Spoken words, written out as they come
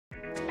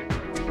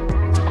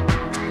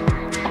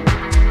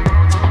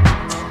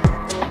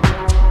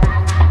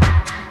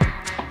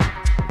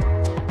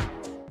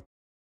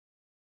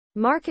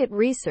Market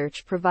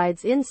research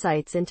provides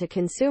insights into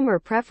consumer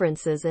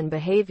preferences and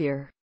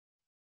behavior.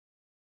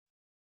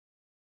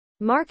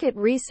 Market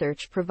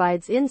research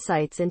provides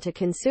insights into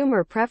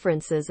consumer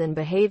preferences and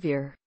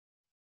behavior.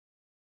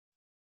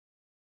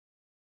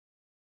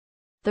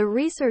 The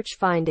research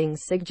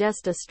findings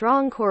suggest a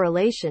strong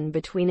correlation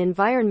between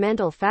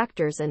environmental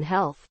factors and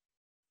health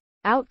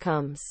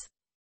outcomes.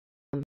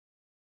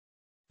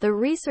 The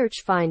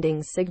research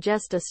findings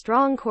suggest a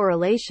strong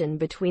correlation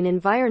between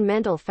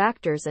environmental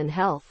factors and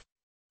health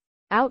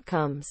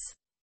outcomes.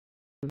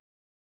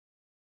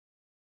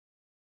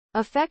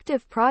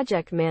 Effective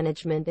project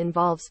management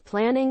involves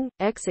planning,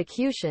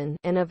 execution,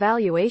 and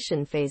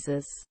evaluation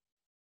phases.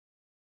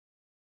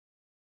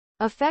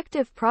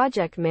 Effective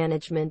project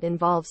management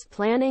involves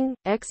planning,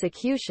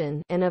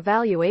 execution, and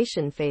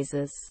evaluation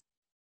phases.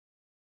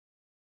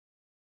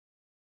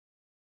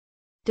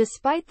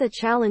 Despite the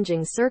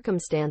challenging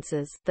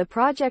circumstances, the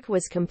project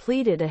was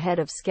completed ahead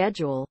of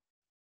schedule.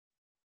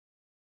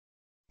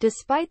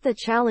 Despite the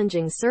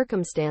challenging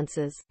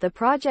circumstances, the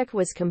project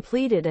was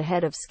completed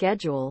ahead of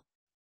schedule.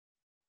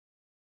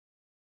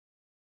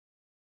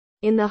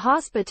 In the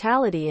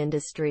hospitality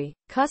industry,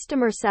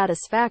 customer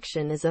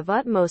satisfaction is of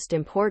utmost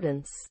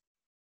importance.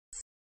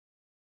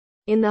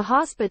 In the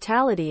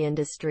hospitality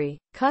industry,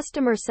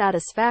 customer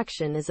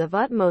satisfaction is of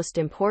utmost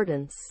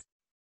importance.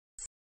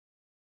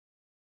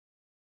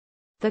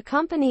 The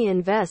company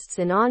invests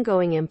in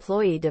ongoing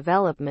employee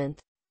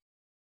development.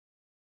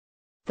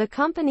 The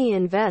company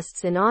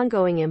invests in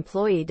ongoing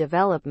employee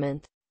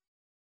development.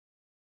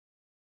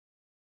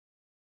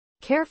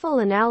 Careful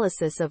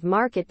analysis of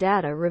market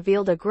data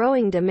revealed a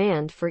growing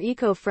demand for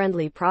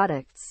eco-friendly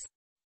products.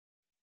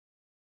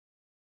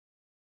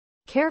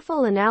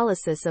 Careful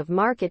analysis of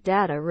market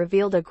data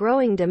revealed a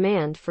growing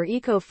demand for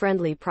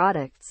eco-friendly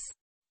products.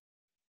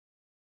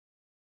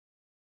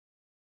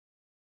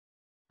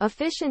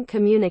 Efficient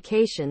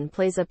communication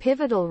plays a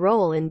pivotal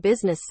role in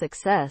business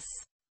success.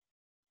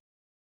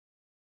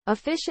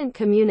 Efficient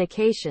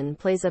communication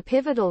plays a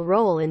pivotal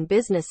role in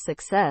business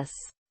success.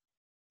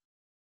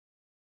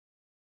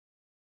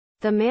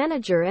 The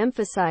manager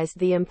emphasized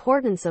the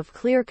importance of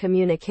clear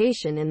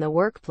communication in the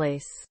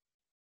workplace.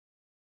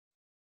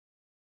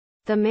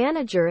 The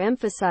manager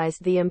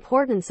emphasized the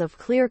importance of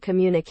clear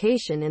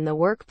communication in the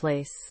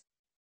workplace.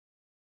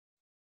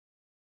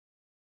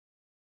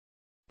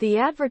 The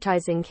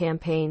advertising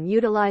campaign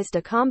utilized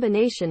a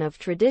combination of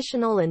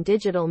traditional and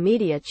digital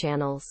media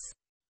channels.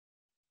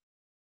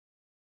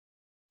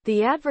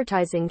 The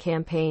advertising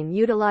campaign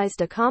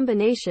utilized a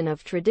combination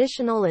of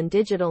traditional and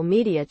digital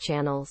media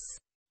channels.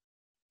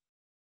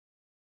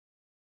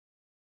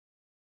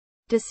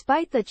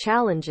 Despite the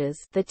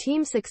challenges, the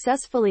team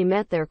successfully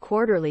met their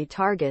quarterly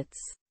targets.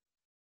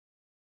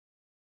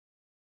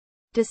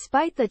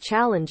 Despite the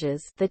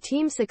challenges, the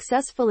team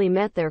successfully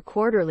met their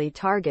quarterly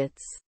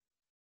targets.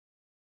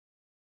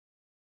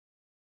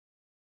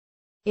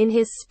 In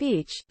his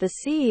speech, the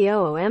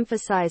CEO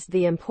emphasized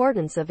the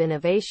importance of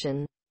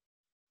innovation.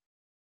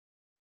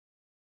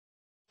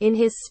 In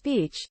his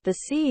speech, the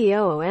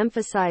CEO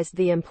emphasized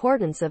the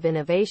importance of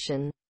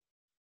innovation.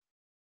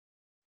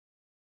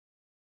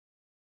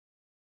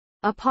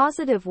 A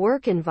positive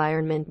work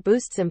environment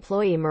boosts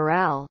employee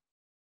morale.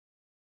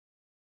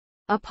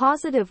 A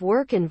positive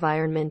work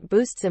environment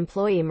boosts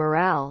employee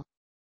morale.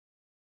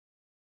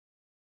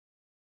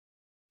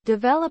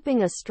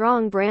 Developing a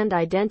strong brand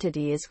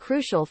identity is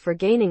crucial for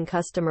gaining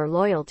customer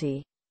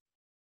loyalty.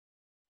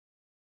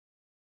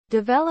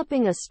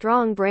 Developing a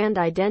strong brand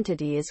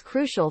identity is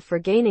crucial for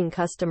gaining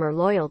customer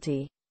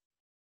loyalty.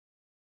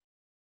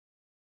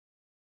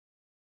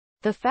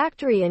 The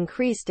factory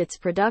increased its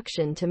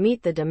production to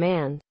meet the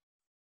demand.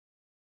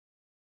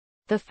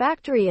 The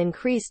factory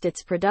increased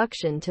its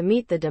production to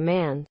meet the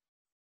demand.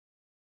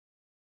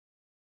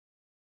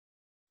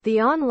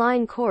 The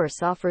online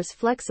course offers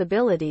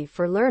flexibility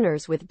for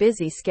learners with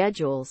busy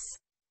schedules.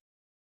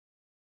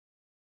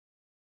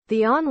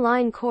 The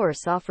online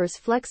course offers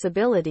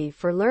flexibility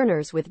for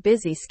learners with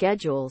busy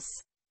schedules.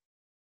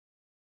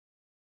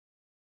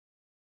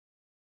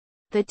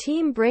 The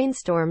team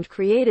brainstormed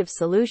creative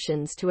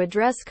solutions to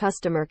address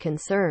customer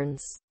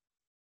concerns.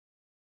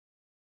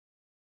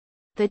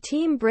 The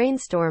team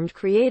brainstormed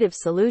creative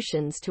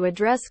solutions to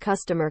address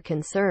customer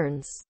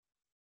concerns.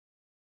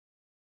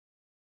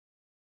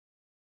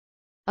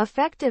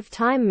 Effective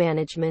time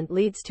management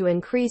leads to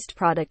increased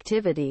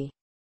productivity.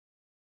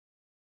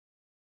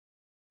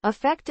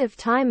 Effective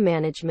time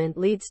management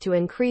leads to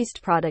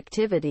increased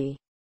productivity.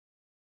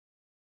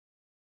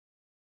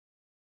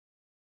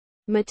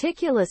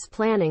 Meticulous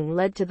planning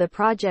led to the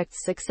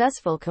project's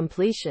successful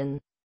completion.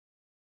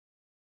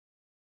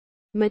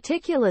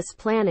 Meticulous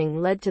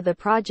planning led to the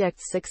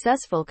project's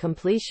successful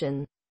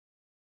completion.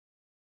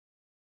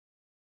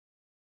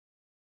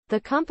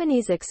 The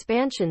company's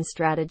expansion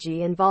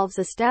strategy involves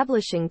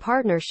establishing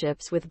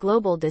partnerships with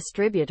global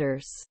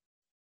distributors.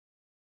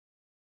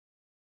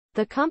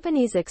 The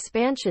company's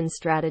expansion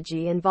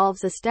strategy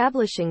involves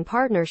establishing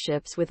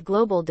partnerships with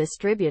global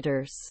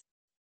distributors.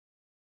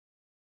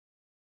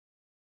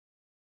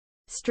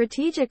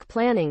 Strategic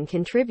planning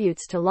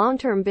contributes to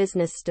long-term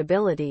business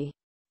stability.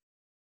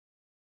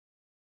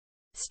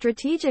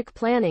 Strategic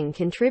planning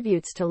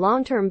contributes to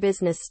long-term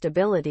business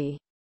stability.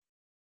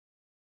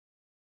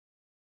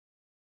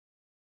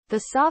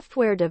 The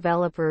software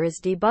developer is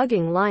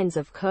debugging lines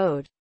of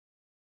code.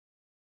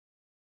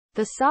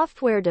 The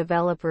software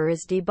developer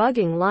is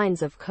debugging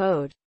lines of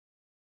code.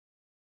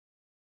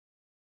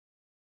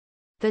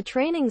 The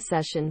training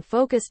session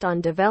focused on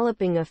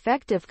developing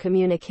effective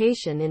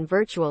communication in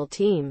virtual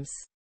teams.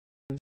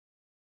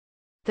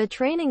 The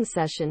training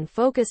session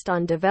focused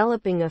on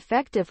developing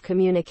effective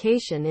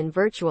communication in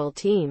virtual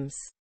teams.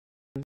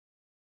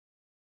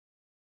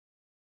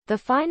 The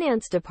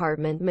finance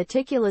department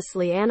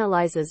meticulously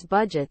analyzes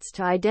budgets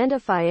to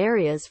identify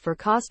areas for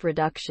cost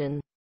reduction.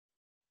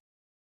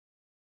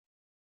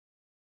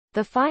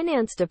 The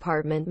finance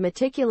department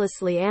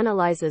meticulously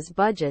analyzes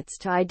budgets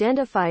to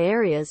identify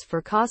areas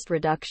for cost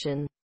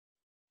reduction.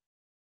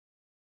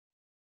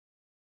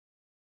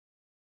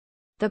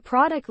 The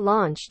product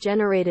launch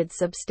generated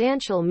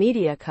substantial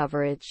media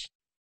coverage.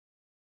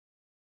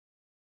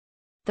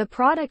 The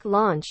product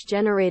launch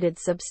generated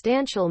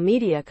substantial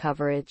media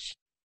coverage.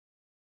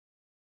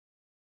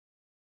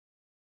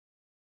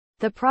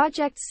 The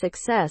project's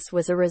success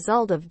was a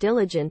result of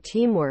diligent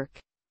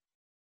teamwork.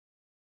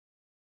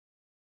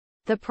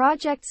 The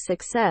project's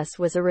success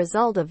was a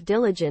result of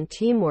diligent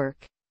teamwork.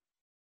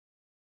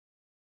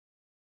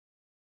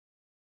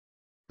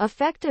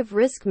 Effective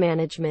risk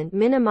management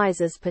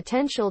minimizes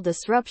potential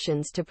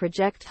disruptions to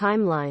project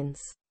timelines.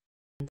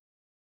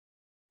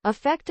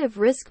 Effective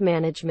risk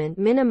management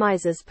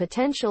minimizes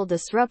potential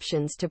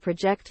disruptions to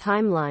project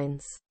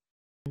timelines.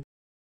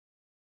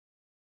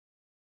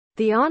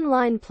 The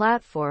online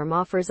platform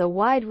offers a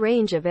wide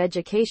range of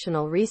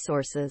educational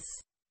resources.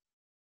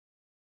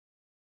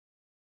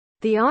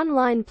 The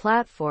online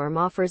platform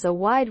offers a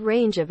wide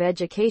range of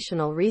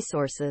educational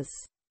resources.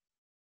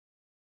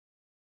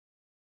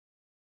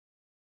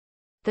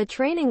 The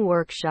training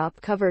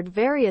workshop covered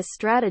various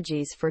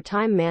strategies for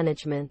time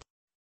management.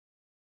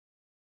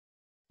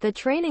 The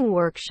training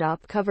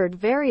workshop covered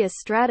various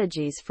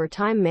strategies for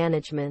time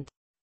management.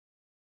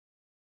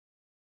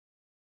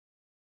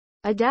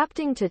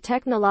 Adapting to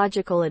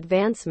technological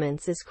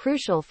advancements is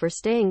crucial for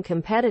staying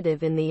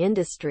competitive in the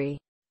industry.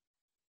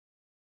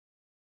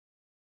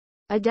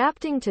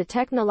 Adapting to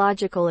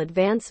technological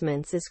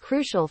advancements is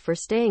crucial for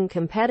staying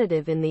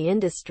competitive in the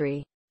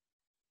industry.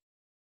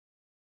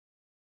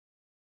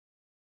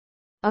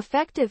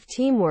 Effective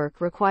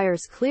teamwork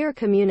requires clear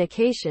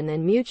communication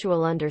and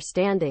mutual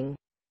understanding.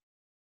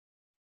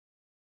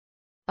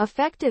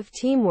 Effective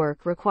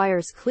teamwork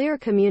requires clear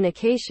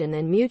communication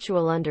and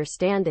mutual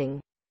understanding.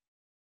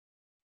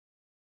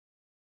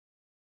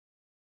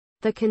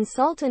 The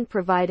consultant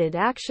provided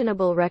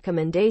actionable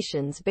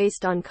recommendations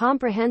based on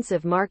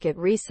comprehensive market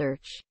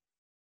research.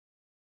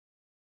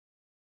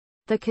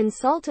 The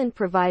consultant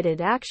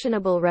provided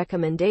actionable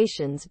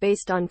recommendations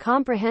based on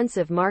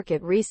comprehensive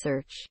market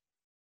research.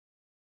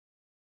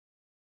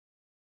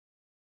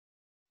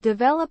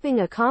 Developing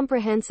a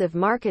comprehensive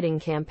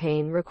marketing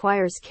campaign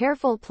requires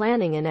careful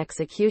planning and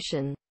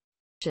execution.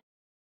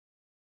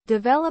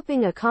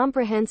 Developing a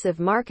comprehensive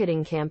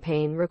marketing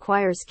campaign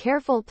requires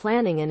careful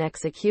planning and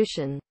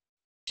execution.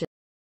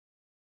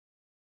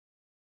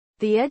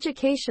 The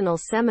educational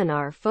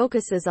seminar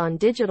focuses on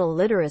digital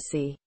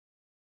literacy.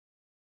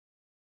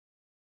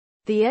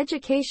 The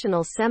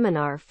educational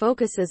seminar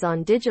focuses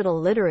on digital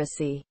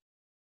literacy.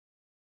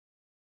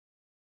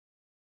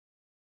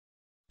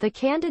 The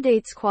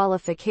candidate's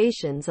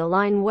qualifications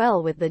align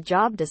well with the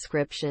job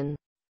description.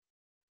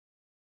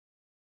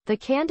 The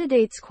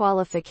candidate's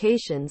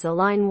qualifications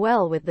align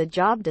well with the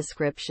job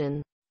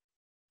description.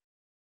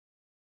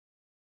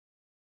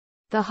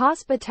 The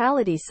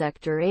hospitality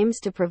sector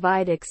aims to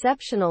provide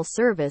exceptional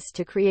service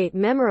to create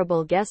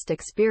memorable guest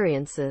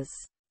experiences.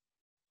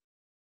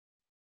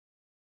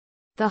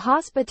 The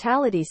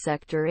hospitality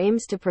sector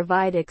aims to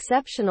provide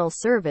exceptional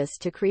service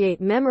to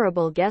create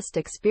memorable guest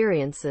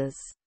experiences.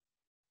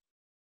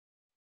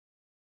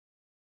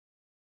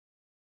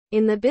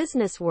 In the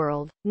business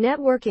world,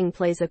 networking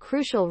plays a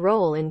crucial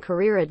role in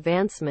career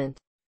advancement.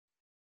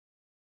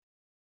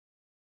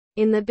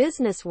 In the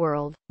business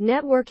world,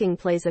 networking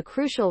plays a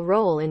crucial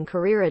role in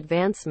career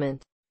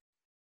advancement.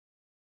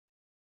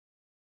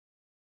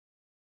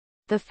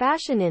 The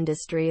fashion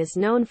industry is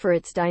known for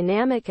its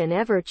dynamic and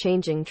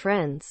ever-changing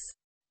trends.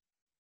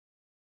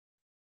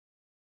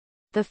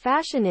 The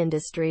fashion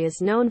industry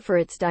is known for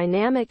its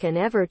dynamic and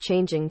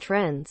ever-changing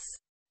trends.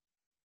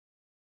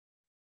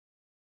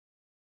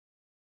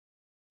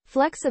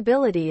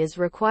 Flexibility is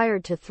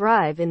required to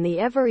thrive in the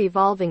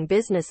ever-evolving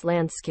business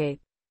landscape.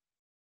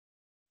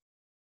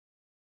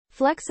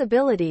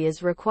 Flexibility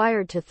is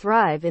required to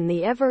thrive in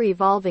the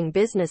ever-evolving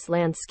business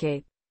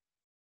landscape.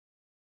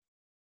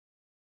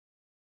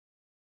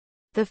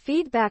 The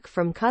feedback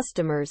from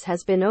customers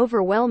has been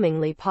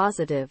overwhelmingly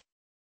positive.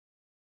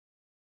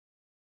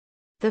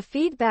 The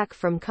feedback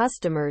from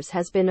customers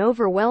has been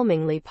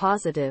overwhelmingly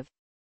positive.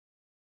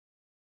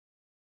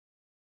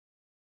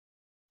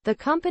 The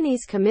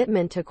company's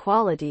commitment to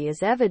quality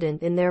is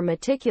evident in their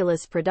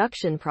meticulous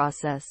production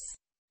process.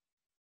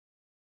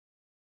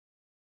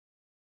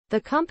 The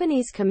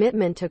company's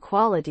commitment to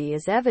quality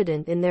is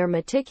evident in their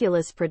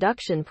meticulous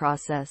production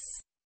process.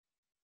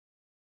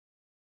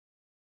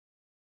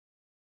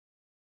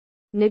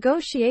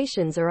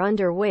 Negotiations are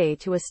underway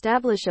to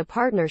establish a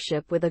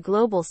partnership with a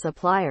global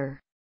supplier.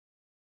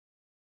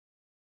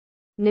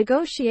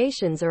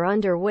 Negotiations are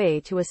underway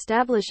to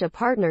establish a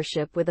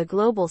partnership with a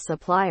global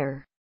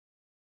supplier.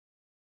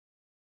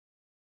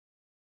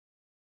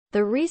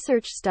 The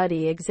research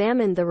study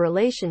examined the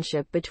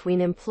relationship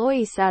between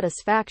employee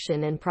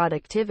satisfaction and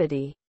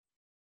productivity.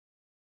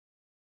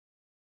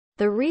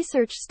 The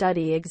research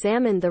study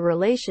examined the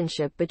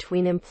relationship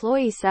between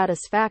employee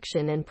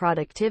satisfaction and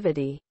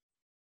productivity.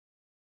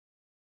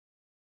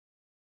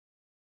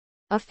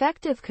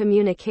 Effective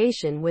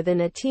communication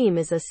within a team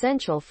is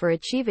essential for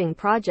achieving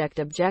project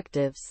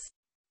objectives.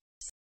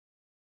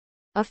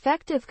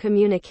 Effective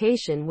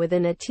communication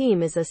within a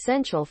team is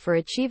essential for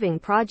achieving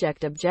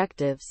project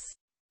objectives.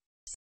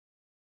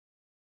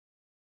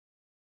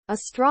 A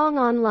strong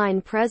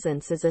online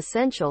presence is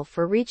essential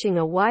for reaching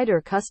a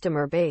wider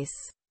customer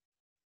base.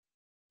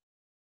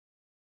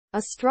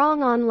 A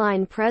strong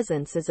online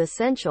presence is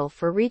essential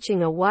for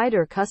reaching a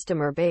wider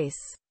customer base.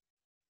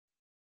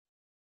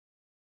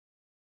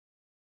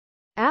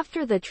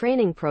 After the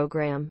training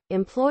program,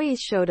 employees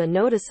showed a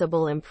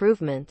noticeable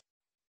improvement.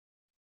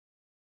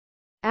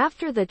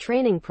 After the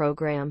training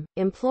program,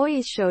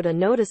 employees showed a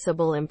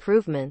noticeable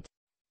improvement.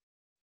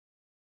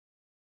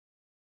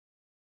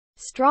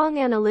 Strong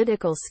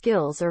analytical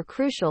skills are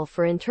crucial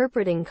for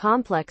interpreting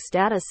complex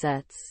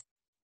datasets.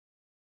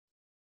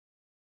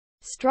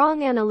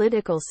 Strong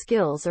analytical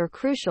skills are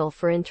crucial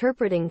for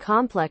interpreting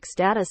complex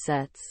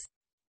datasets.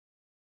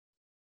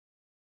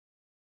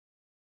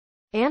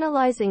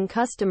 Analyzing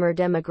customer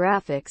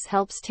demographics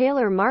helps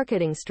tailor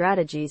marketing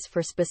strategies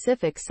for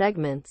specific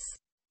segments.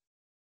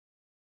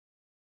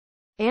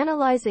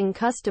 Analyzing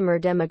customer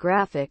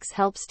demographics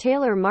helps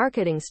tailor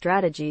marketing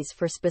strategies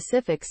for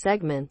specific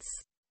segments.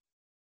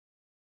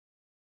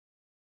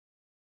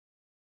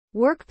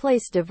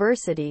 Workplace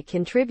diversity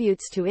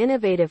contributes to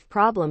innovative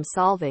problem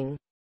solving.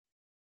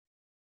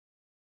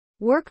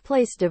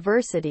 Workplace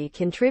diversity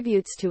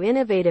contributes to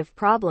innovative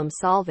problem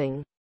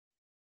solving.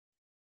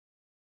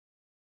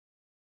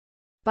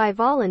 By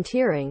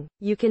volunteering,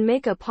 you can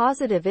make a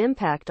positive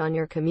impact on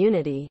your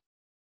community.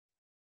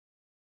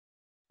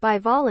 By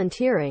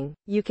volunteering,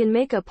 you can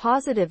make a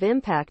positive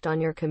impact on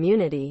your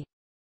community.